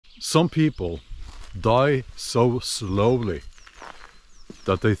Some people die so slowly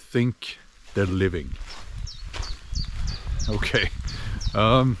that they think they're living. Okay,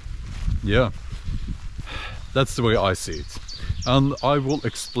 yeah, that's the way I see it, and I will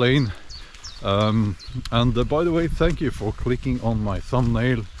explain. And by the way, thank you for clicking on my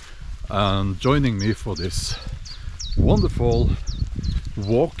thumbnail and joining me for this wonderful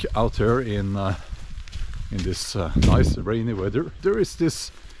walk out here in this nice rainy weather. There is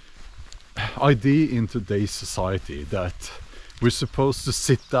this idea in today's society that we're supposed to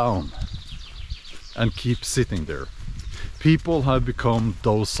sit down and keep sitting there. People have become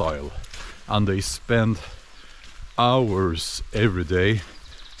docile and they spend hours every day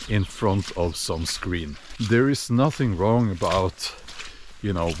in front of some screen. There is nothing wrong about,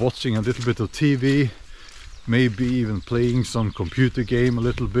 you know, watching a little bit of TV, maybe even playing some computer game a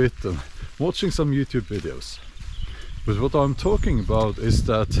little bit and watching some YouTube videos. But what I'm talking about is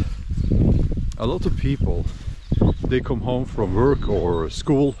that a lot of people, they come home from work or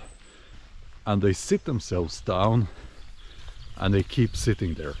school and they sit themselves down and they keep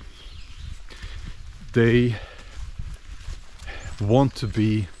sitting there. They want to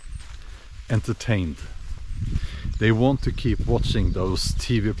be entertained. They want to keep watching those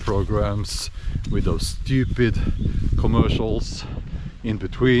TV programs with those stupid commercials in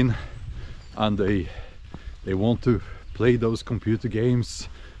between, and they want to play those computer games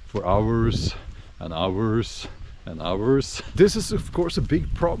for hours and hours and hours. This is of course a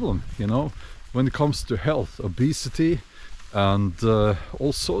big problem, you know, when it comes to health, obesity and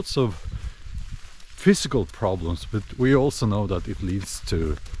all sorts of physical problems, but we also know that it leads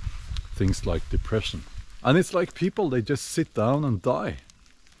to things like depression. And it's like people, they just sit down and die.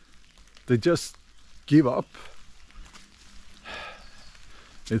 They just give up.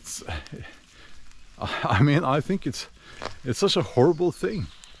 It's, I mean, I think it's such a horrible thing.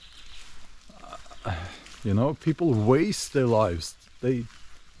 You know, people waste their lives.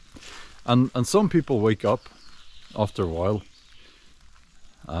 And some people wake up after a while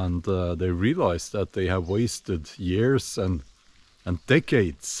and they realize that they have wasted years and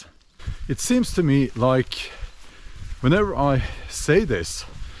decades. It seems to me like whenever I say this,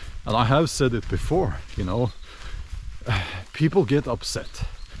 and I have said it before, you know, people get upset.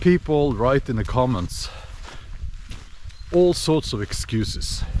 People write in the comments all sorts of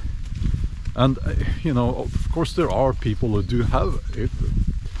excuses. And you know, of course there are people who do have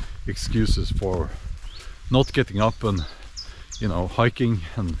excuses for not getting up and, you know, hiking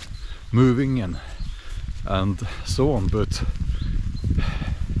and moving and so on, but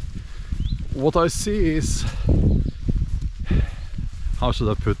what I see is, how should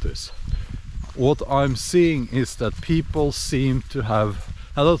I put this? What I'm seeing is that people seem to have,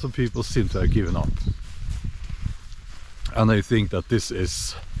 a lot of people seem to have given up. And they think that this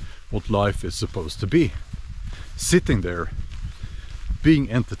is what life is supposed to be. Sitting there,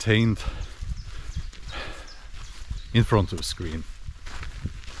 being entertained in front of a screen.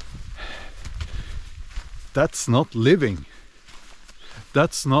 That's not living.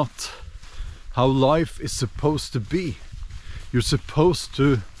 That's not how life is supposed to be. You're supposed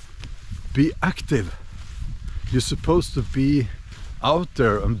to be active. You're supposed to be out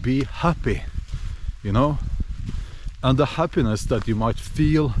there and be happy, you know? And the happiness that you might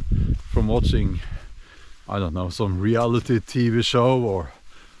feel from watching, I don't know, some reality TV show or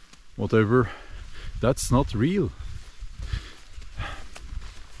whatever, that's not real.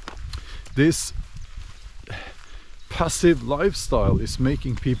 This passive lifestyle is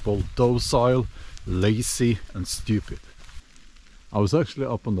making people docile, lazy and stupid. I was actually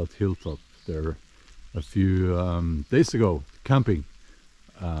up on that hilltop there a few days ago, camping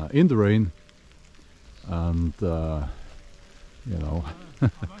in the rain, and you know,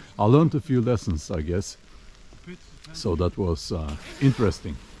 I learned a few lessons, I guess, so that was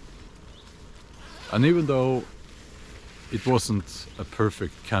interesting. And even though it wasn't a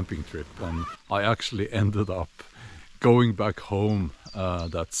perfect camping trip, and I actually ended up going back home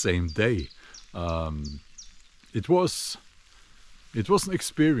that same day, it was an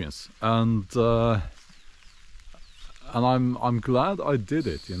experience, and I'm glad I did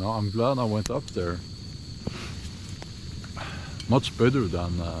it. You know, I'm glad I went up there. Much better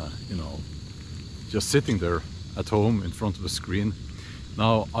than you know, just sitting there at home in front of a screen.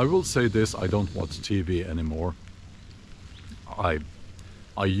 Now I will say this: I don't watch TV anymore. I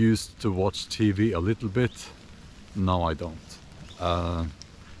used to watch TV a little bit. Now I don't.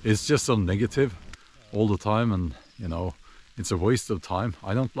 It's just so negative all the time, and you know, it's a waste of time.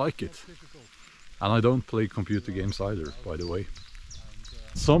 I don't like it. And I don't play computer games either, by the way.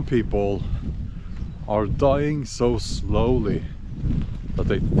 Some people are dying so slowly that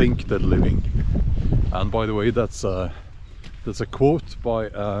they think they're living. And by the way, that's a quote by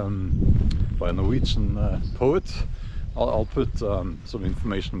a Norwegian poet. I'll put some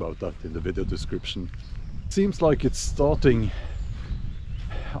information about that in the video description. Seems like it's starting,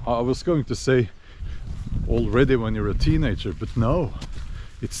 I was going to say already when you're a teenager, but no,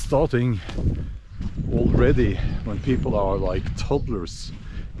 it's starting already when people are like toddlers.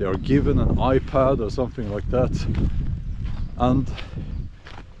 They are given an iPad or something like that, and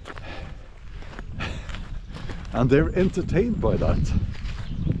they're entertained by that.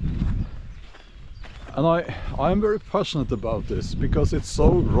 And I'm very passionate about this because it's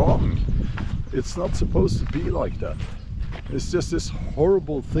so wrong. It's not supposed to be like that. It's just this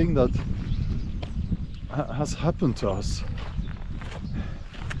horrible thing that has happened to us.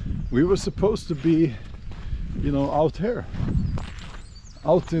 We were supposed to be, you know, out here,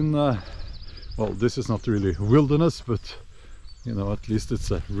 out in well, this is not really wilderness, but you know, at least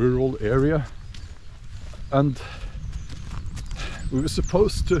it's a rural area, and we were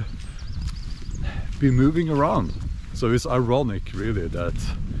supposed to be moving around. So it's ironic really that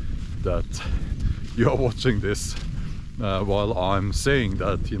you are watching this while I'm saying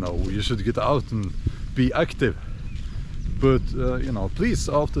that, you know, you should get out and be active. But you know, please,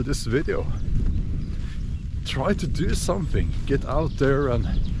 after this video, try to do something. Get out there and,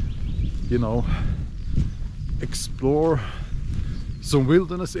 you know, explore some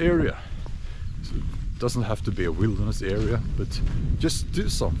wilderness area. It doesn't have to be a wilderness area, but just do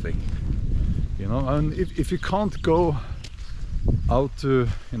something. You know, and if you can't go out to,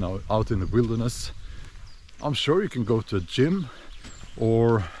 you know, out in the wilderness, I'm sure you can go to a gym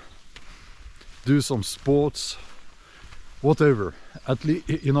or do some sports, whatever. At least,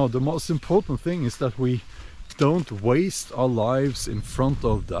 you know, the most important thing is that we don't waste our lives in front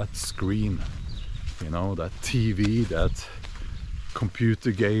of that screen, you know, that TV, that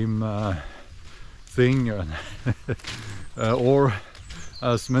computer game thing, or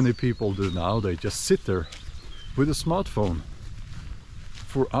as many people do now, they just sit there with a smartphone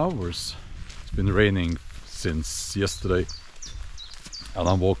for hours. It's been raining since yesterday, and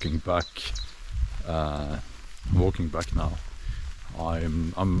I'm walking back now.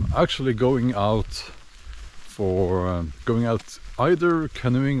 I'm actually going out for either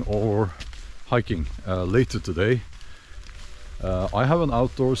canoeing or hiking later today. I have an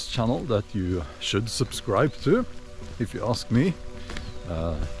outdoors channel that you should subscribe to, if you ask me.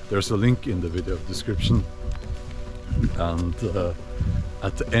 There's a link in the video description, and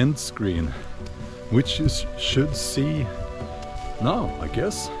at the end screen, which you should see now, I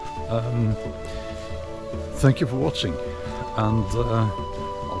guess. Thank you for watching, and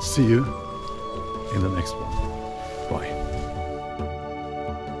I'll see you in the next one.